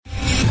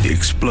The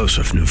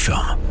explosive new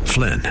film,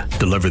 Flynn,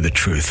 deliver the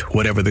truth,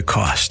 whatever the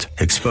cost,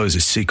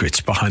 exposes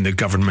secrets behind the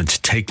government's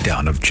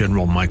takedown of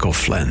General Michael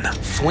Flynn.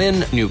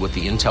 Flynn knew what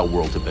the intel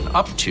world had been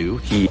up to.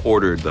 He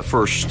ordered the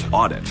first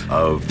audit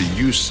of the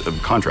use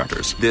of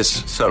contractors.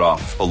 This set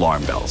off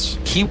alarm bells.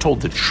 He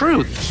told the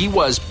truth. He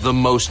was the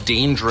most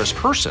dangerous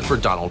person for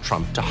Donald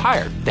Trump to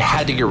hire. They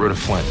had to get rid of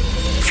Flynn.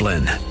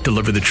 Flynn,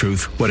 deliver the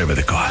truth, whatever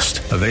the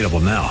cost. Available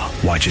now.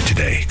 Watch it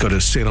today. Go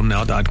to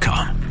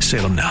salemnow.com.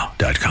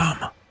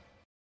 salemnow.com.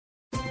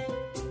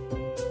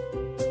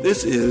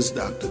 This is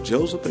Dr.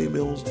 Joseph A.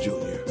 Mills,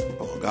 Jr.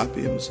 of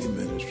Agape Embassy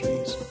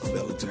Ministries of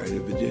Alexandria,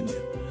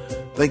 Virginia.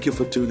 Thank you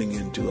for tuning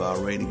in to our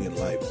Reigning in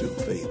Life Through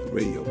Faith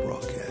radio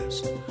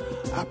broadcast.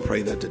 I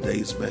pray that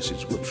today's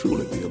message will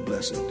truly be a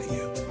blessing to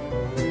you.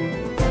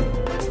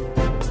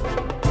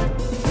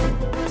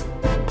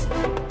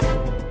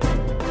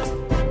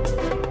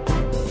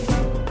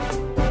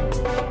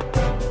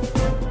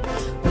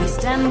 We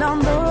stand on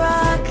the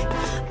rock,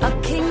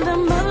 a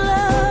kingdom of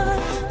love.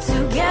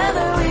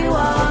 Together we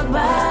walk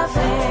by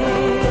faith.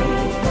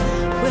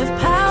 With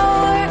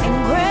power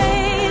and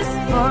grace,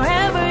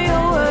 forever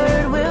your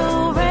word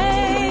will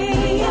reign.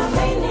 We are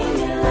reigning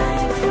in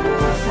life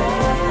through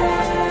faith.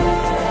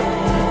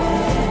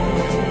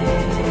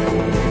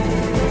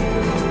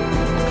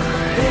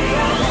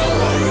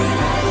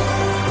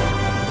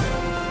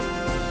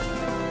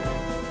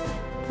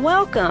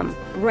 Welcome,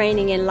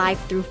 Reigning in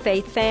Life Through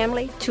Faith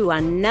family, to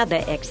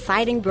another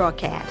exciting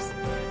broadcast.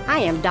 I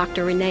am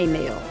Dr. Renee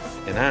Mills.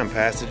 And I'm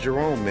Pastor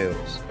Jerome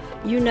Mills.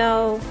 You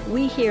know,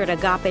 we here at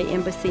Agape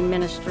Embassy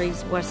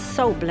Ministries were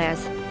so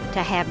blessed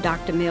to have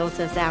Dr.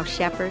 Mills as our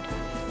shepherd,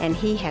 and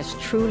he has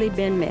truly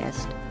been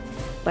missed.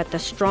 But the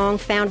strong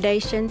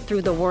foundation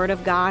through the Word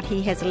of God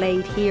he has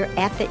laid here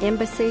at the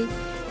embassy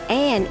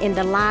and in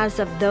the lives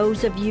of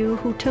those of you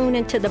who tune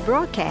into the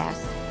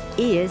broadcast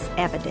is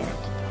evident.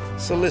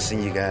 So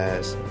listen, you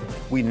guys,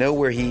 we know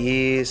where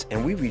he is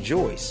and we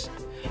rejoice.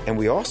 And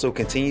we also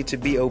continue to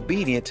be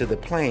obedient to the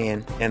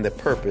plan and the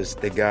purpose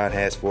that God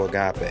has for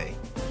Agape.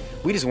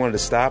 We just wanted to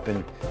stop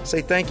and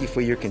say thank you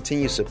for your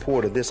continued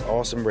support of this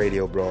awesome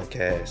radio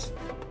broadcast.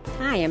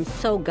 I am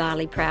so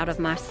golly proud of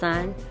my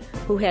son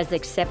who has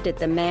accepted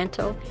the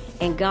mantle,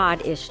 and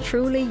God is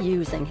truly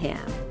using him.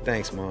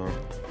 Thanks, Mom.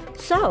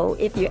 So,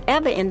 if you're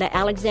ever in the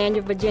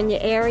Alexandria, Virginia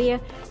area,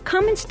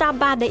 come and stop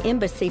by the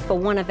embassy for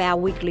one of our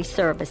weekly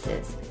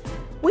services.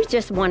 We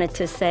just wanted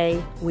to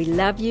say we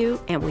love you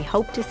and we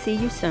hope to see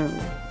you soon.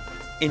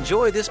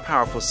 Enjoy this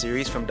powerful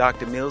series from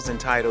Dr. Mills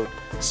entitled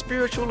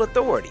Spiritual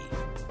Authority,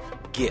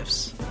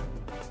 Gifts.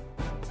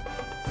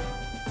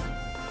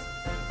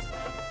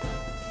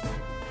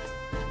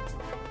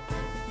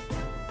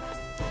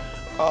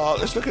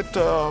 Let's look at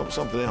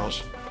something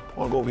else. I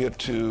want to go over here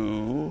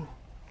to,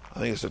 I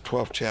think it's the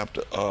 12th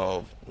chapter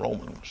of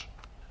Romans.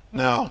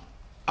 Now,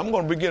 I'm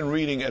going to begin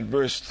reading at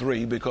verse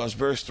 3 because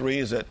verse 3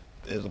 is a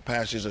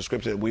passage of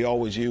scripture that we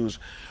always use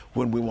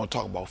when we want to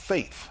talk about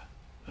faith.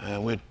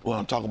 And we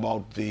want to talk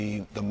about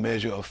the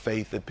measure of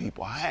faith that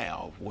people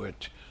have,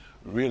 which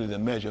really the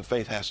measure of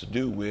faith has to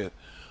do with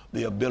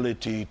the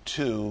ability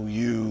to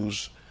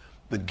use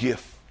the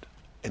gift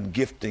and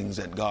giftings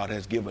that God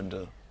has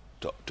given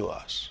to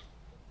us.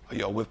 Are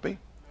y'all with me?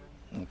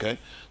 Okay.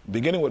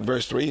 Beginning with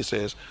verse 3, it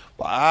says,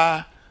 "For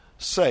I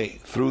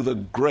say, through the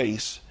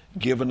grace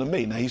given to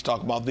me." Now he's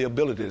talking about the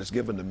ability that's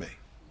given to me.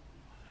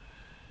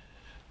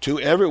 "To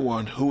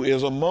everyone who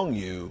is among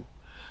you,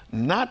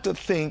 not to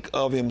think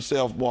of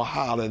himself more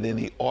highly than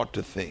he ought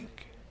to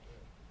think."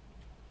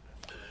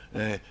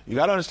 You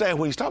got to understand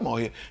what he's talking about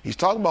here. He's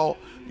talking about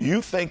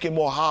you thinking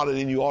more highly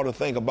than you ought to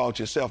think about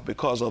yourself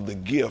because of the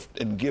gift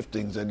and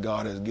giftings that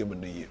God has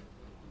given to you.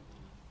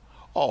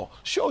 Oh,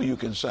 sure you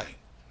can say.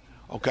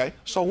 Okay,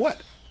 so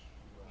what?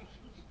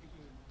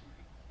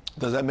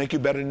 Does that make you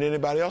better than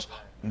anybody else?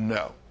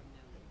 No.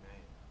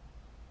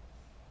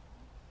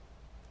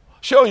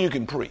 Sure you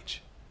can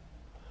preach.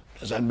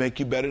 Does that make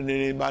you better than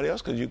anybody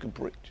else because you can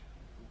preach?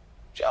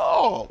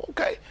 Sure,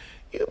 okay.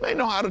 You may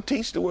know how to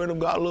teach the Word of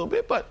God a little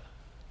bit, but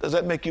does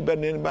that make you better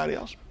than anybody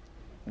else?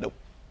 Nope.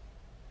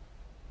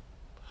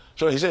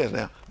 So he says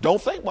now, don't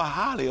think more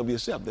highly of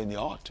yourself than you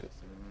ought to.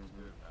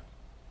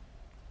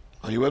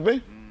 Are you with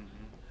me?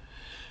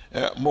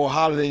 More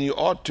highly than you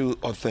ought to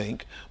or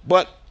think,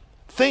 but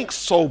think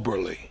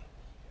soberly,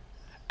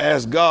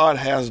 as God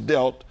has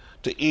dealt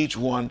to each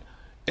one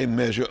a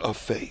measure of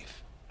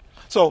faith.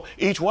 So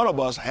each one of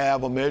us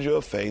have a measure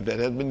of faith that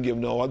has been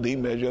given, or the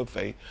measure of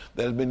faith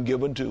that has been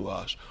given to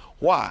us.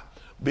 Why?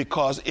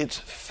 Because it's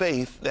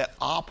faith that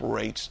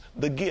operates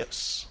the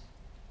gifts.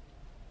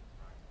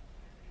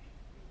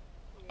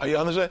 Are you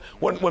understand?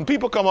 When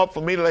people come up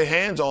for me to lay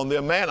hands on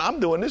them, man, I'm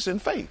doing this in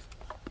faith.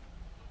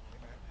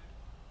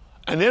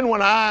 And then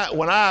when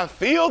I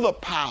feel the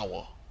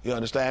power, you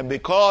understand,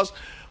 because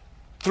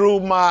through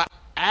my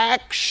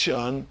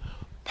action,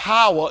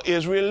 power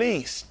is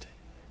released.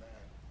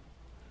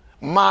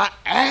 My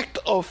act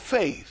of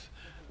faith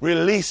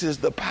releases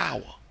the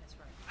power.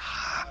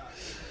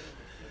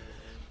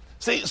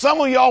 See, some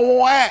of y'all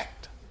won't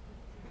act.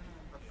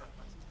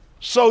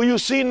 So you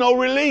see no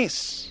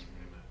release.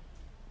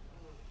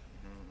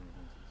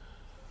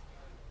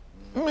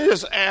 Let me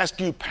just ask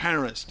you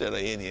parents that are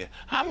in here.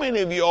 How many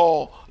of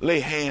y'all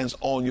lay hands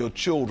on your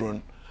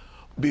children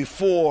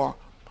before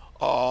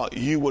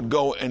you would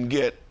go and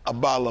get a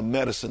bottle of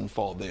medicine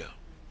for them?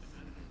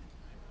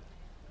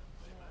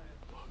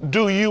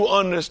 Do you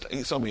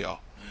understand? Some of y'all.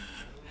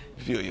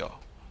 A few of y'all.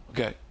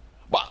 Okay.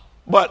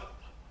 But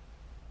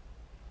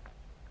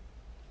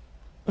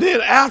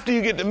then after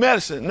you get the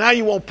medicine, now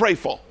you won't pray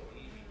for them.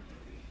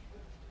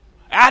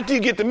 After you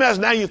get the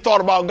medicine, now you thought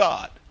about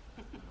God.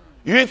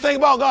 You didn't think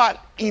about God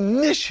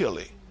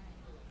initially.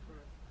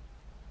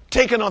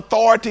 Taking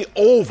authority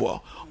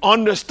over,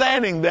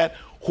 understanding that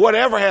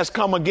whatever has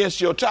come against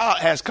your child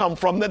has come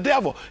from the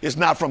devil. It's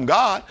not from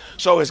God,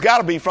 so it's got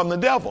to be from the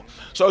devil.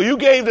 So you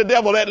gave the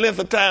devil that length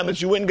of time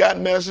that you went and got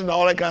medicine and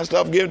all that kind of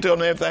stuff, give it to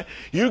him and everything.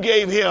 You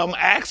gave him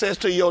access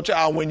to your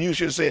child when you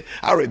should have said,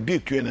 I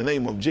rebuke you in the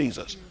name of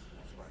Jesus.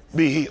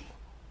 Be healed.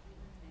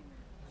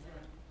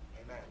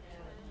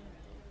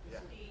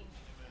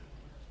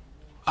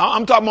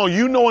 I'm talking about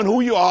you knowing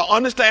who you are,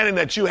 understanding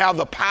that you have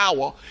the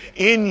power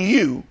in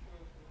you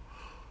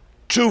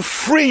to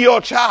free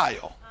your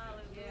child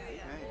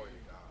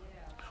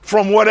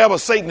from whatever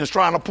Satan is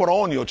trying to put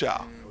on your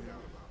child.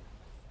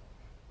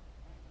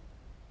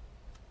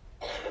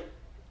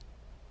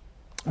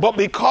 But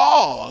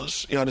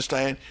because, you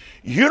understand,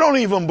 you don't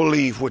even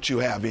believe what you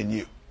have in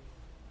you.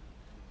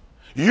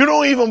 You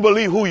don't even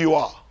believe who you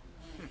are.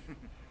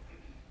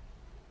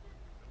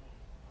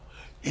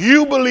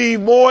 You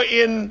believe more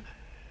in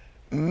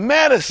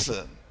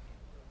medicine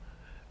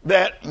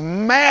that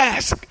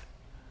mask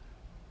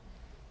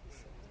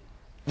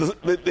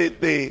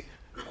the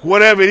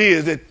whatever it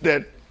is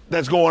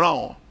that's going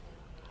on,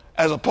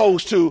 as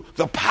opposed to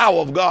the power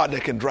of God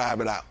that can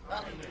drive it out.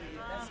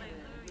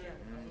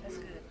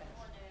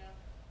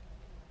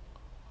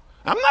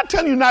 I'm not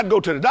telling you not to go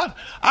to the doctor,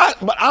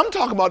 but I'm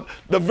talking about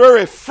the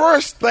very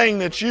first thing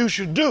that you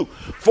should do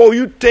before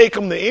you take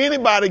them to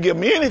anybody, give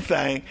them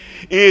anything,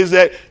 is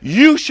that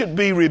you should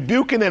be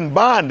rebuking and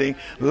binding,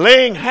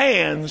 laying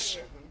hands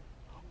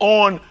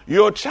on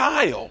your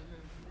child.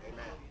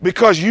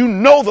 Because you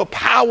know the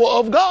power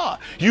of God.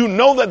 You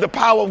know that the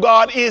power of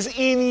God is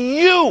in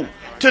you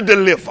to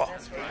deliver.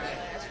 That's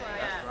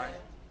right.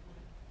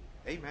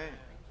 Amen.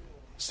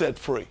 Set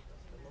free.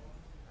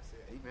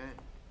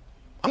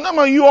 I'm not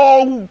about you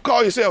all who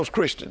call yourselves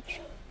Christians.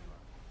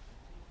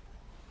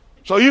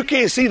 So you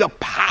can't see the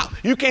power.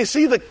 You can't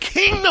see the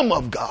kingdom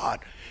of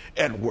God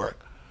at work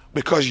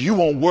because you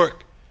won't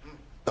work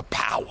the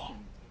power.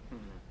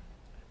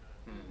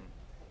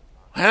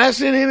 And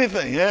that's in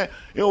anything. Yeah?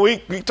 You know, we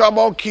talk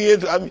about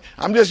kids.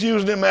 I'm just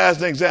using them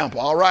as an example,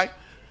 all right?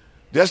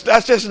 That's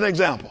just an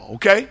example,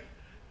 okay?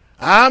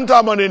 I'm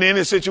talking about in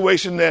any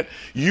situation that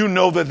you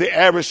know that the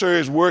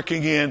adversary is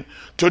working in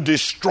to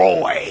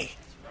destroy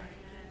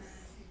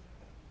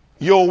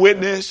your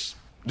witness,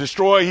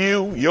 destroy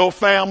you, your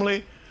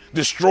family,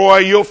 destroy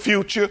your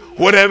future,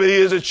 whatever it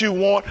is that you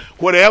want,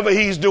 whatever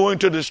he's doing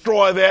to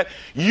destroy that,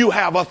 you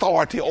have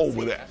authority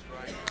over that.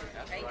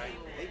 That's right.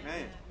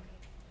 Amen.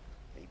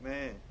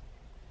 Amen.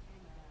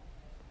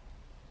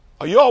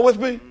 Are you all with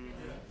me?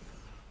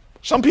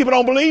 Some people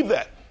don't believe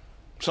that.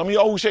 Some of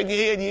y'all who shake your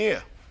head,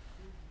 yeah.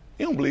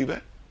 You don't believe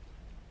that.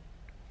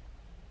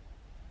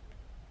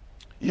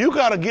 You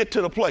got to get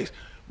to the place.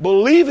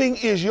 Believing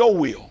is your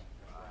will.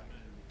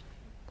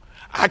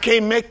 I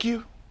can't make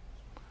you.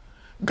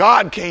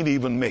 God can't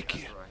even make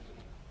you.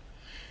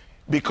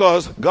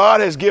 Because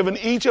God has given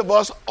each of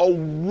us a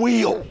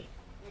will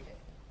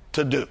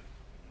to do.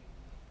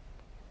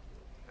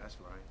 That's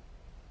right.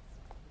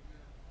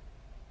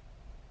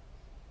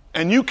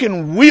 And you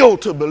can will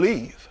to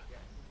believe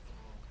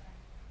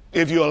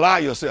if you allow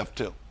yourself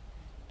to.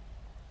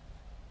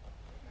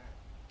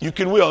 You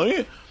can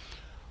will.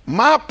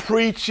 My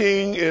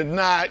preaching is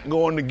not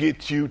going to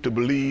get you to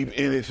believe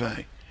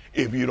anything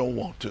if you don't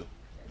want to.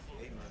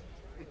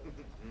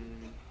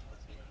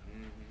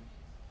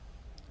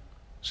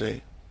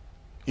 See,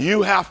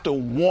 you have to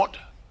want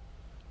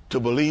to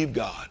believe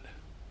God.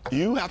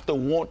 You have to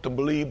want to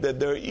believe that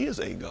there is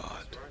a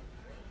God.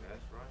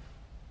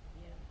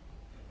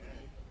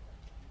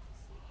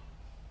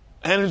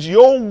 And it's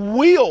your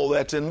will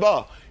that's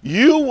involved.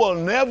 You will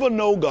never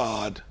know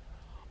God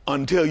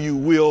until you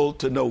will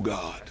to know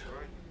God.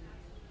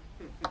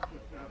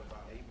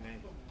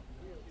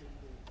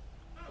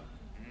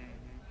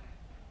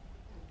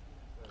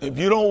 If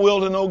you don't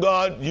will to know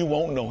God, you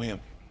won't know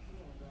him.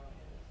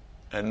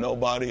 And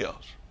nobody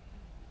else.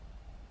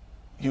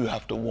 You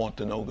have to want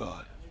to know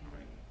God.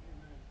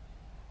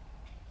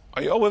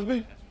 Are y'all with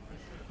me?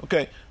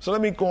 Okay, so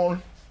let me go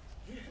on.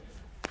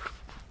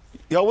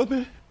 Y'all with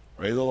me?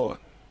 Praise the Lord.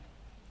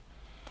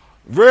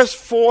 Verse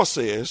 4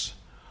 says,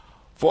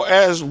 for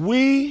as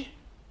we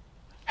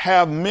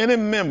have many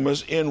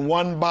members in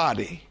one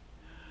body,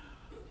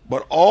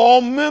 but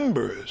all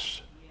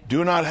members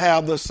do not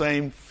have the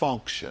same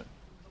function.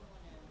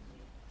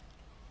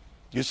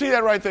 You see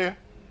that right there?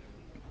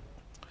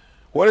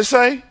 What does it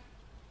say?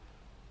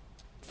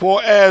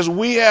 For as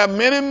we have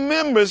many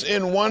members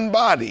in one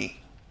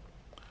body,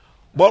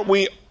 but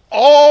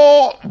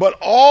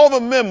all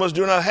the members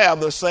do not have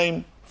the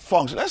same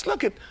function. Let's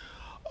look at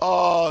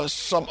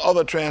some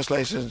other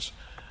translations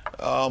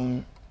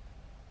so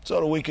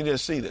that we can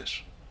just see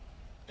this.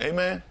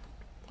 Amen.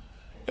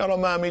 Y'all don't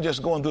mind me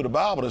just going through the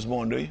Bible this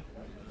morning, do you?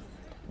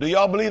 Do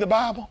y'all believe the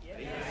Bible?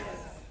 Yes.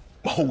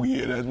 Oh,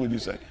 yeah, that's what you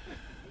say.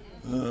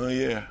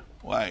 Yeah,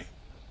 why?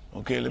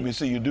 Okay, let me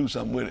see you do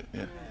something with it.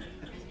 Yeah,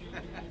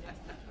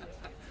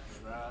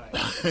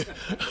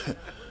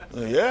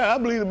 yeah, I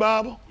believe the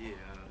Bible.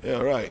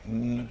 Yeah, right.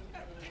 Mm-hmm.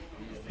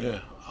 Yeah,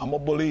 I'm going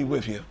to believe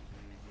with you.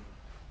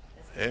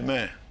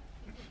 Amen.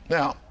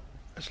 Now,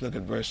 let's look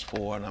at verse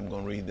 4, and I'm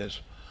going to read this.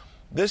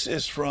 This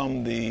is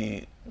from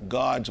the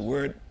God's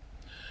Word.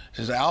 It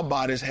says, our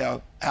bodies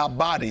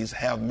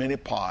have many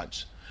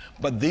parts,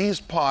 but these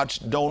parts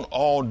don't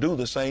all do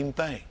the same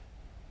thing.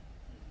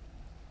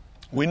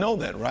 We know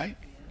that, right?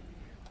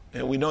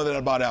 And we know that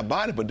about our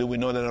body, but do we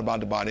know that about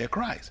the body of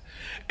Christ?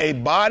 A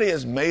body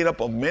is made up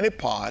of many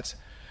parts.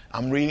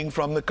 I'm reading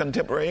from the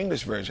Contemporary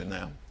English Version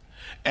now.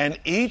 And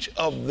each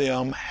of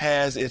them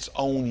has its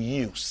own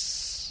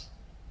use.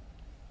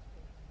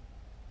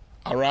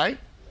 All right?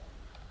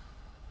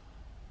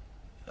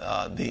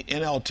 The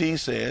NLT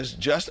says,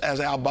 just as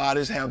our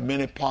bodies have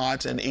many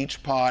parts and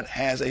each part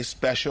has a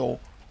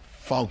special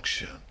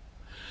function.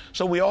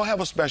 So we all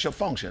have a special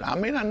function. I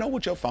may not know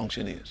what your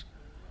function is.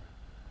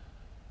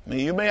 I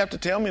mean, you may have to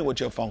tell me what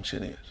your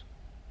function is.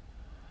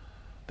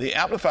 The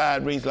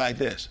Amplified reads like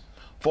this.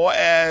 For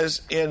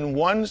as in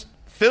one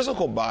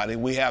physical body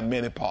we have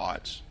many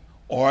parts,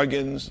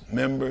 organs,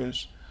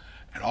 members,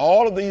 and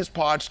all of these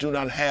parts do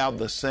not have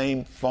the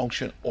same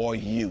function or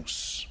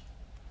use.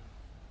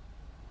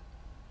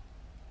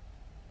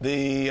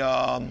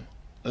 The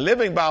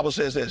Living Bible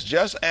says this,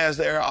 just as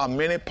there are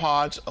many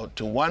parts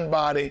to one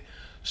body,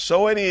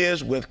 so it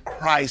is with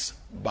Christ's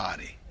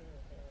body.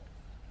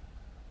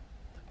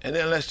 And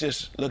then let's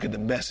just look at the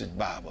Message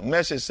Bible.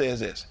 Message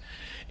says this,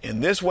 in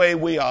this way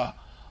we are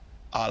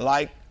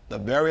like the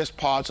various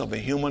parts of a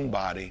human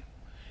body.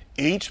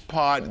 Each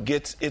part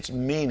gets its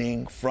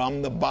meaning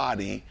from the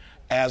body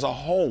as a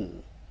whole,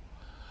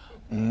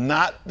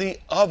 not the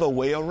other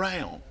way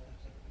around.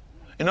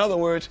 In other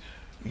words,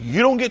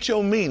 you don't get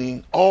your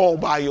meaning all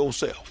by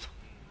yourself.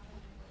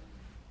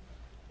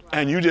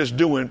 And you're just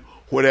doing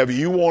whatever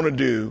you want to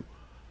do,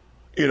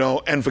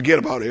 and forget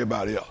about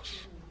everybody else.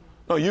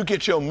 No, you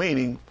get your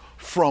meaning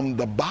from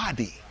the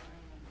body.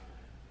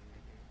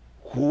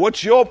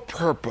 What's your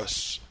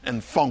purpose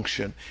and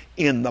function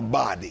in the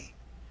body?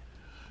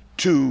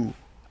 To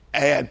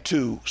add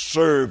to,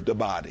 serve the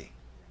body.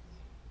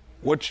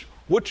 What's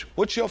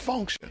your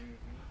function?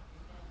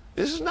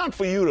 This is not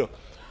for you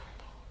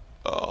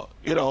to,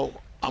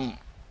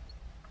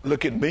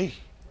 look at me.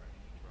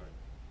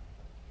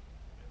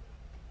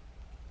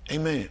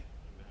 Amen.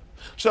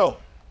 So,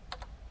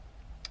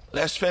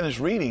 let's finish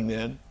reading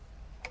then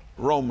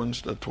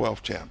Romans, the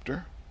 12th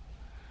chapter.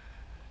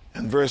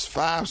 And verse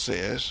 5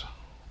 says,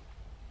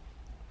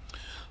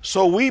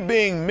 so we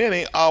being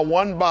many are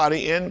one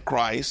body in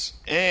Christ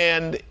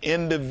and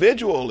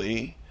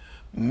individually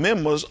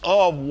members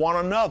of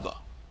one another.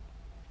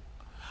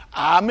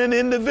 I'm an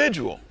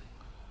individual,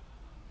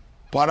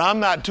 but I'm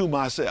not to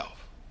myself.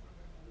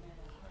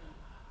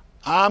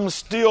 I'm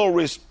still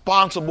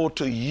responsible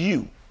to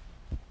you,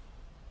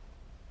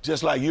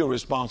 just like you're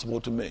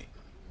responsible to me.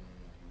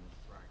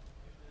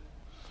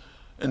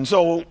 And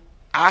so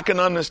I can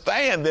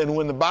understand then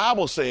when the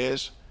Bible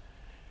says,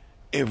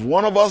 if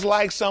one of us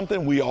likes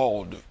something, we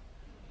all do.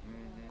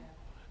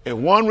 If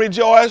one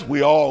rejoices,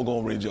 we all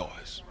gonna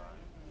rejoice.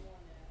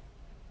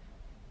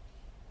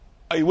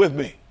 Are you with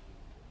me?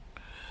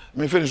 Let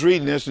me finish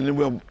reading this and then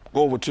we'll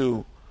go over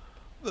to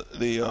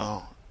the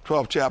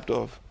 12th chapter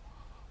of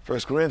 1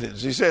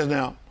 Corinthians. He says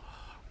now,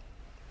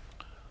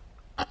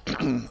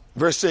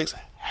 verse 6,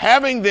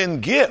 having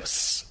then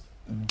gifts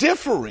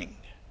differing.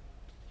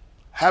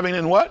 Having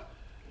in what?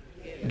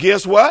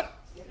 Gifts what?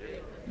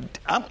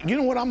 You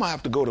know what? I'm gonna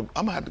have to go to.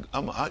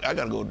 I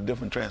gotta go to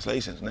different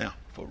translations now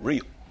for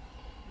real.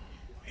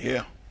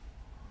 Yeah,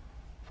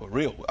 for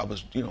real. I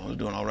was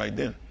doing all right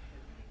then,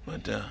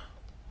 but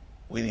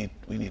we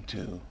need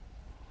to.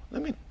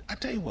 I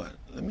tell you what.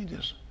 Let me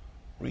just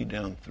read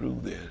down through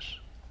this.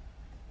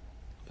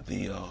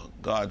 The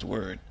God's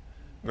word,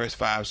 verse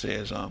 5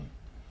 says,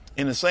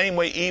 in the same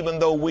way, even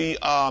though we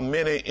are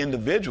many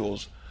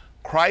individuals,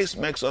 Christ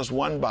makes us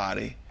one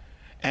body,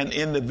 and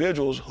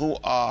individuals who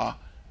are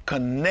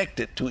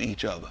connected to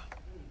each other.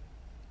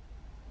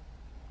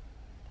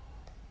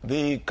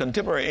 The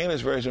Contemporary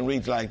English Version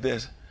reads like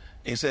this.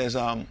 It says,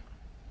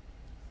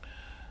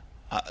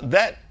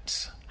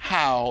 that's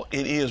how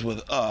it is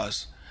with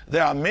us.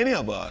 There are many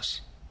of us,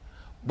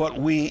 but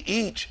we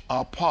each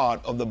are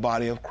part of the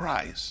body of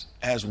Christ,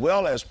 as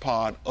well as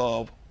part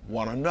of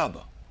one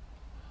another.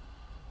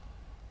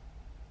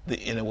 What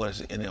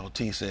does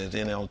NLT says?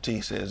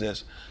 NLT says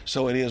this,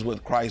 so it is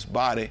with Christ's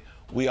body.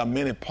 We are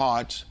many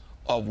parts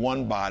of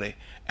one body,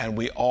 and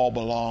we all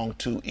belong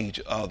to each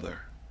other.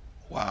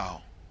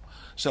 Wow.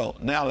 So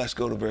now let's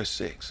go to verse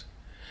 6.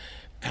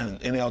 And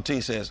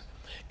NLT says,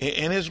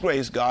 in his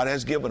grace, God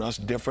has given us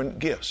different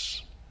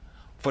gifts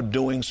for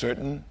doing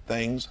certain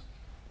things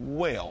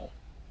well.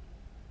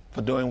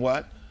 For doing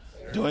what?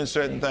 Doing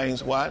certain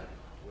things what?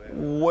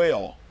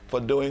 Well. For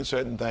doing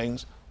certain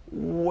things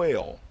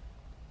well.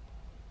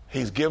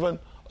 He's given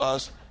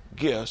us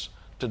gifts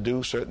to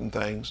do certain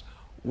things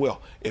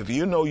well. If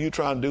you know you're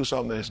trying to do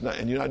something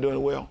and you're not doing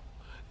it well,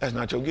 that's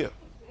not your gift.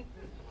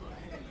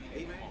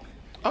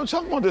 I was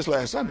talking about this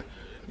last Sunday.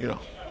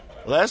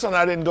 Last Sunday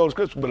I didn't go to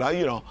scripture, but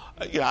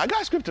I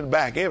got scripture to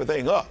back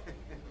everything up.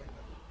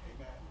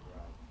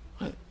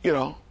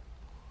 You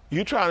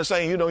trying to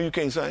sing, you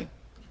can't sing.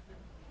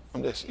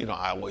 I'm just,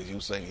 I always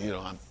use singing,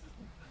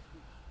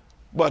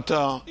 But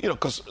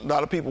because a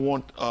lot of people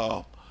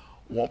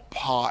want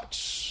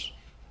parts,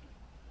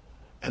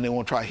 and they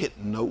want to try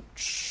hitting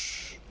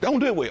notes. They don't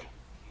do it well.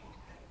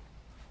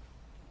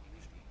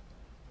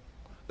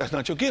 That's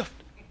not your gift.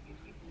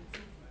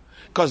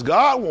 Because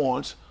God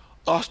wants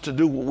us to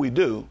do what we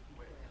do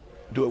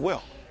it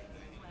well.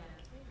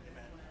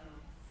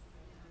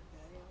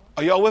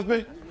 Are y'all with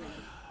me?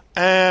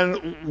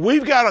 And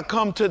we've got to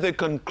come to the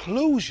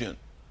conclusion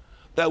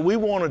that we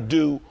want to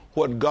do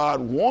what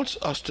God wants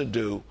us to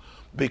do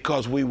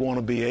because we want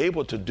to be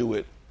able to do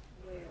it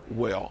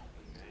well.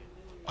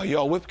 Are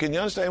y'all with? Can you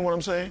understand what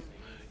I'm saying?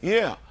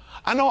 Yeah.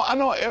 I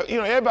know,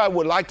 everybody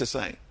would like to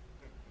sing.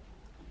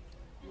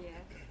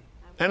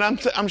 And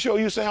I'm sure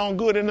you sound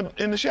good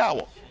in the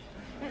shower.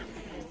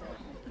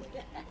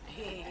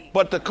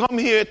 But to come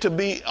here to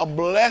be a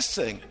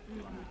blessing,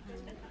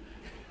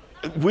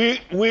 we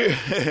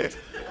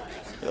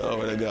oh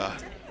my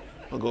God,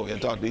 I'll go ahead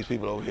and talk to these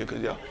people over here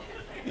because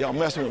y'all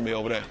messing with me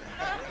over there.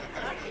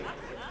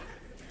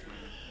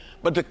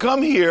 But to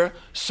come here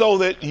so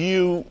that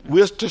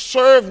we're to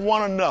serve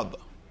one another.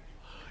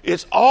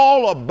 It's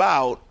all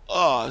about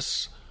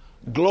us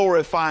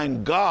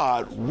glorifying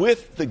God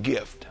with the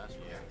gift.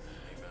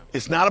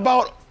 It's not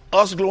about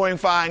us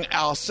glorifying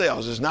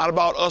ourselves. It's not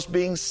about us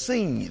being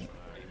seen.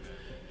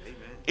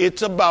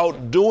 It's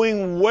about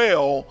doing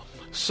well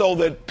so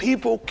that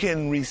people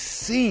can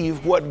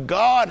receive what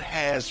God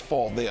has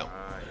for them.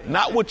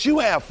 Not what you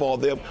have for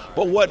them,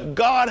 but what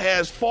God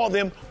has for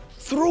them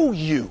through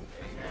you.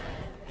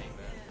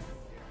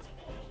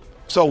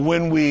 So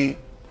when we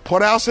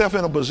put ourselves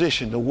in a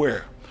position to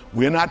where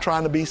we're not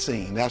trying to be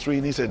seen, that's the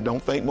reason he said,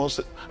 don't think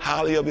most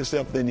highly of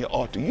yourself than you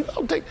ought to. You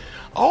don't take,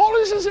 all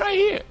this is right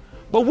here,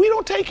 but we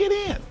don't take it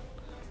in.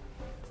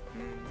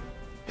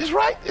 It's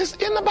right, it's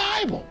in the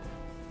Bible.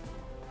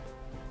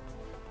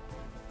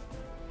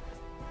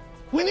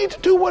 We need to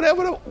do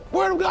whatever the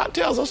Word of God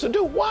tells us to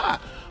do. Why?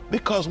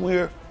 Because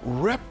we're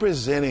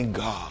representing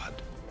God.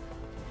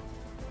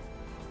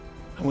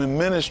 And we're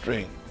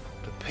ministering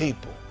to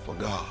people for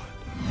God.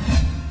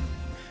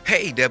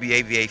 Hey,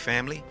 WAVA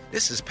family,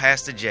 this is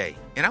Pastor Jay,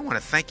 and I want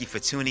to thank you for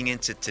tuning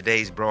into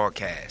today's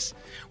broadcast.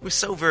 We're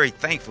so very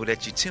thankful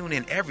that you tune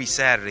in every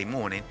Saturday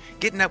morning,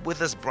 getting up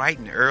with us bright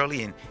and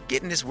early and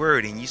getting this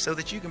word in you so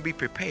that you can be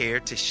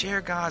prepared to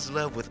share God's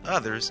love with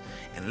others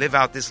and live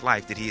out this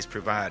life that He has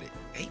provided.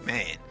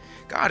 Amen.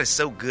 God is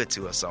so good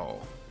to us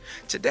all.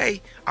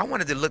 Today, I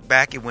wanted to look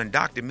back at when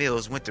Dr.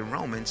 Mills went to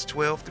Romans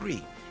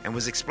 12:3 and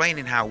was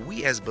explaining how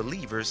we as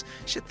believers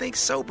should think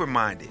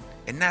sober-minded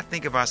and not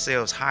think of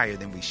ourselves higher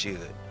than we should.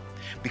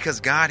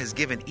 Because God has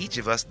given each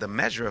of us the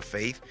measure of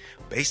faith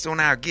based on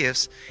our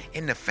gifts,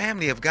 in the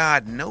family of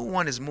God, no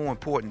one is more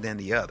important than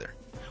the other.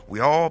 We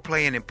all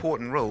play an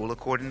important role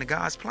according to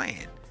God's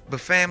plan.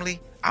 But family,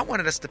 I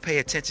wanted us to pay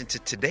attention to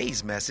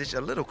today's message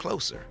a little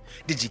closer.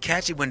 Did you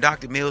catch it when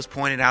Dr. Mills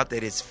pointed out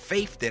that it's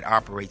faith that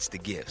operates the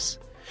gifts?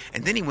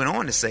 And then he went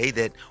on to say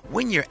that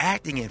when you're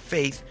acting in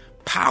faith,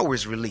 power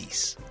is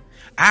released.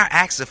 Our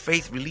acts of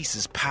faith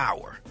releases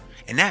power,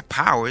 and that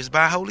power is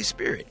by Holy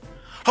Spirit.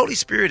 Holy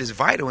Spirit is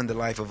vital in the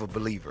life of a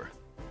believer.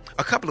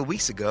 A couple of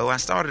weeks ago, I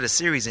started a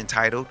series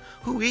entitled,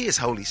 Who is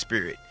Holy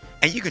Spirit?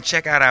 And you can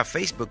check out our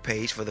Facebook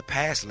page for the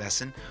past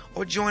lesson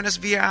or join us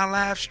via our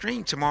live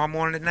stream tomorrow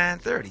morning at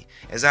 9:30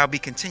 as I'll be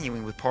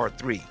continuing with part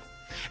 3.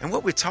 And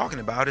what we're talking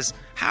about is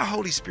how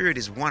Holy Spirit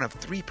is one of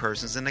 3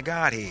 persons in the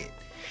Godhead.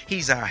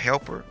 He's our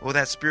helper, or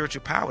that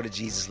spiritual power that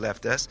Jesus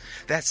left us,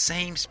 that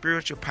same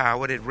spiritual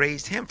power that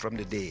raised Him from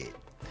the dead.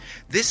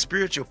 This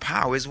spiritual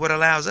power is what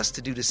allows us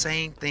to do the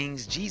same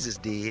things Jesus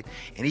did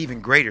and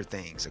even greater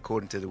things,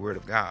 according to the Word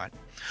of God.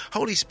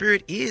 Holy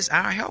Spirit is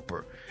our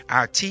helper,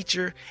 our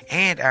teacher,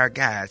 and our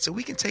guide, so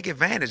we can take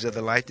advantage of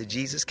the life that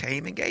Jesus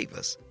came and gave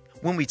us.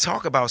 When we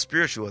talk about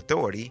spiritual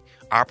authority,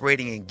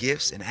 operating in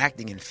gifts and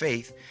acting in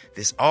faith,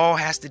 this all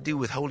has to do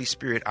with Holy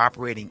Spirit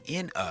operating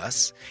in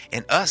us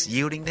and us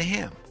yielding to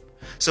Him.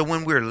 So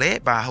when we're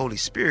led by Holy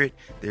Spirit,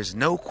 there's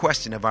no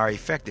question of our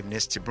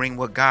effectiveness to bring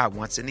what God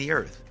wants in the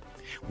earth.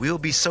 We'll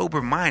be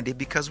sober-minded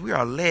because we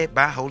are led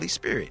by Holy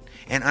Spirit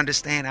and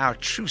understand our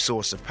true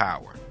source of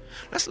power.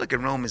 Let's look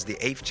at Romans, the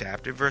 8th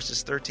chapter,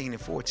 verses 13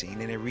 and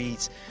 14, and it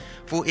reads,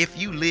 For if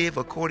you live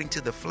according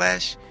to the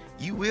flesh,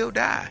 you will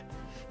die.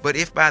 But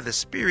if by the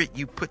Spirit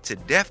you put to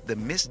death the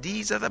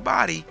misdeeds of the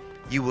body,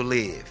 you will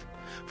live.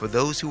 For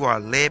those who are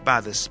led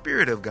by the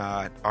Spirit of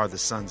God are the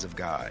sons of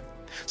God.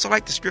 So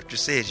like the scripture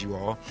says, you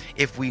all,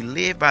 if we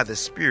live by the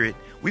Spirit,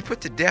 we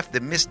put to death the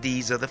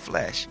misdeeds of the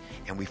flesh,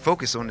 and we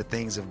focus on the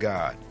things of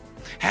God.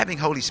 Having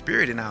Holy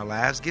Spirit in our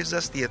lives gives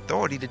us the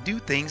authority to do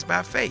things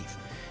by faith.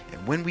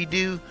 And when we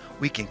do,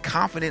 we can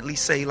confidently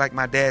say, like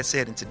my dad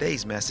said in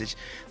today's message,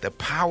 the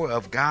power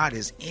of God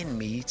is in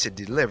me to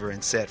deliver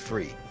and set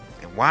free.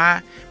 And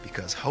why?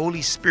 Because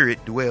Holy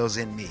Spirit dwells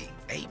in me.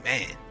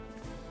 Amen.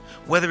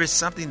 Whether it's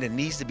something that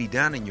needs to be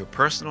done in your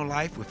personal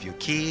life with your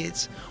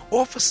kids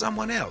or for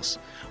someone else,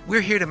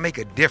 we're here to make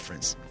a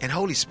difference, and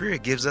Holy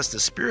Spirit gives us the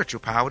spiritual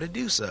power to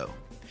do so.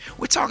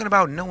 We're talking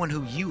about knowing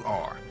who you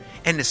are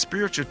and the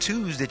spiritual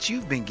tools that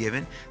you've been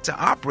given to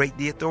operate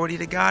the authority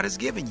that God has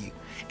given you,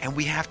 and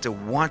we have to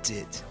want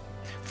it.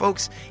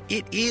 Folks,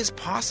 it is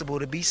possible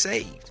to be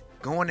saved,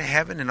 going to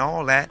heaven and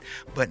all that,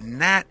 but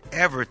not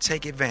ever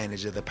take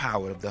advantage of the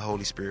power of the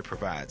Holy Spirit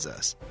provides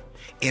us.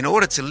 In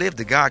order to live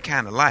the God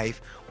kind of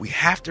life, we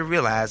have to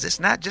realize it's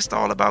not just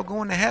all about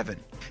going to heaven.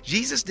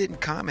 Jesus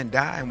didn't come and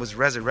die and was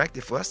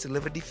resurrected for us to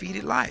live a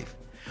defeated life.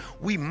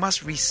 We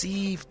must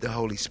receive the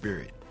Holy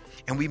Spirit,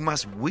 and we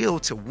must will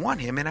to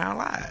want Him in our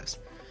lives.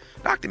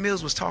 Dr.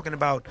 Mills was talking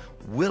about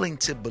willing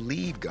to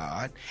believe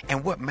God,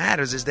 and what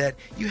matters is that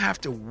you have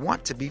to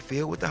want to be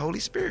filled with the Holy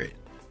Spirit.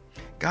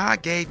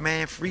 God gave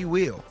man free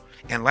will,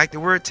 and like the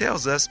word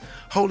tells us,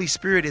 Holy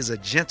Spirit is a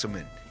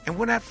gentleman and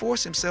will not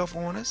force himself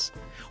on us.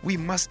 We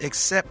must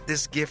accept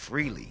this gift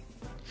freely.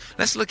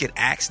 Let's look at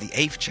Acts, the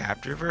 8th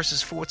chapter,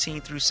 verses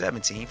 14 through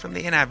 17 from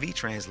the NIV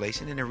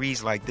translation, and it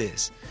reads like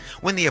this.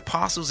 When the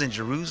apostles in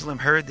Jerusalem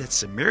heard that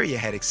Samaria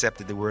had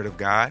accepted the word of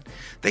God,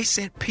 they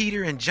sent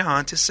Peter and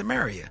John to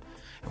Samaria.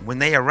 And when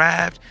they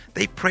arrived,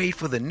 they prayed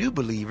for the new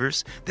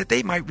believers that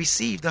they might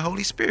receive the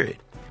Holy Spirit,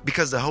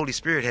 because the Holy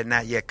Spirit had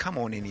not yet come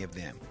on any of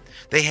them.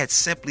 They had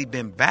simply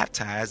been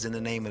baptized in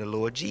the name of the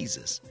Lord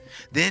Jesus.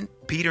 Then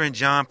Peter and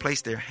John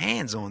placed their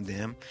hands on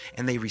them,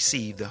 and they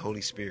received the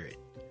Holy Spirit.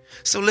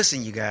 So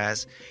listen, you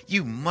guys,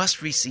 you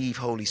must receive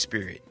Holy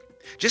Spirit.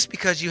 Just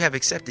because you have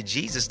accepted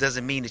Jesus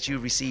doesn't mean that you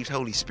received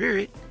Holy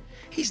Spirit.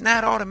 He's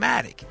not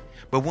automatic.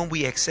 But when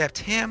we accept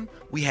Him,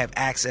 we have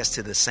access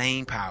to the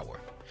same power.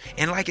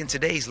 And like in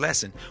today's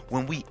lesson,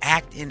 when we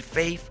act in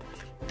faith,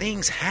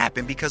 things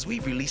happen because we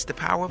release the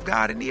power of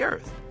God in the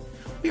earth.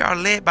 We are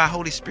led by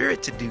Holy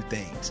Spirit to do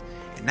things,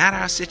 and not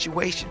our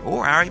situation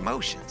or our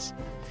emotions.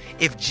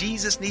 If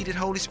Jesus needed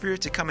Holy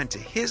Spirit to come into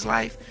His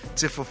life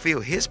to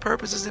fulfill His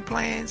purposes and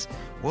plans,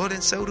 well,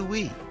 then so do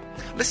we.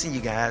 Listen,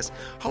 you guys,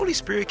 Holy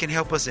Spirit can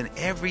help us in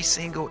every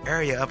single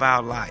area of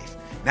our life,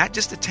 not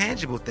just the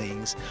tangible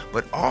things,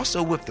 but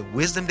also with the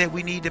wisdom that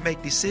we need to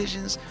make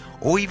decisions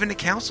or even to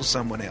counsel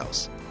someone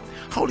else.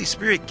 Holy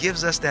Spirit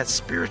gives us that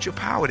spiritual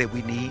power that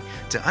we need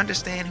to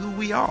understand who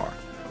we are,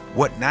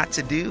 what not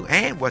to do,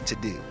 and what to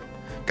do.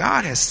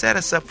 God has set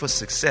us up for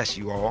success,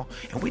 you all,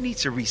 and we need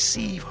to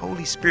receive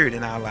Holy Spirit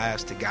in our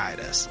lives to guide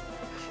us.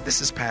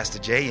 This is Pastor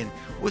Jay, and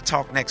we'll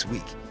talk next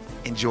week.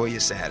 Enjoy your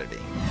Saturday.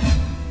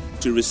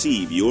 To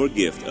receive your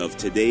gift of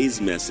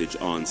today's message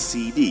on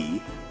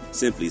CD,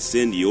 simply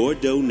send your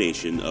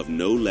donation of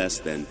no less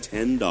than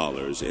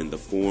 $10 in the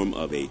form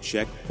of a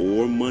check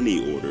or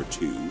money order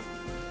to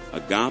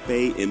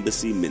Agape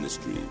Embassy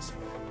Ministries,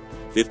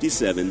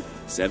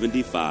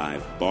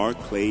 5775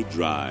 Barclay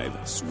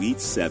Drive,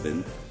 Suite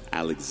 7,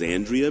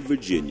 Alexandria,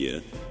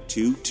 Virginia,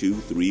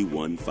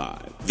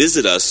 22315.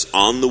 Visit us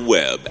on the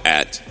web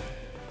at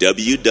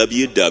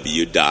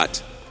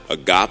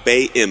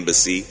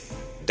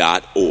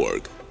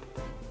www.agapeembassy.org.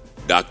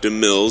 Dr.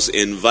 Mills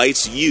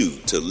invites you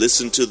to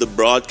listen to the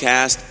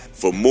broadcast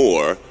for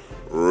more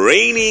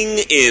Reigning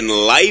in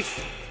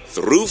Life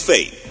Through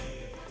Faith.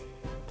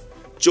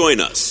 Join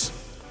us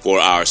for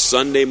our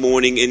Sunday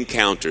morning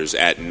encounters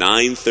at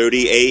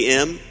 9:30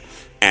 a.m.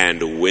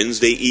 and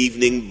Wednesday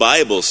evening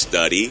Bible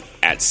study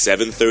at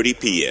 7:30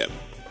 p.m.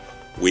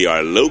 We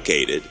are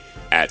located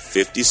at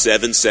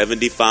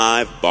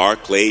 5775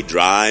 Barclay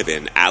Drive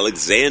in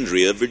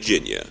Alexandria,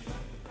 Virginia.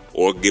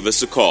 Or give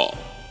us a call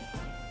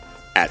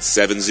at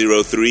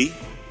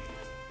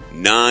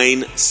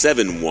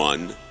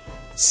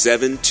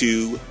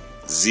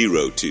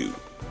 703-971-7202.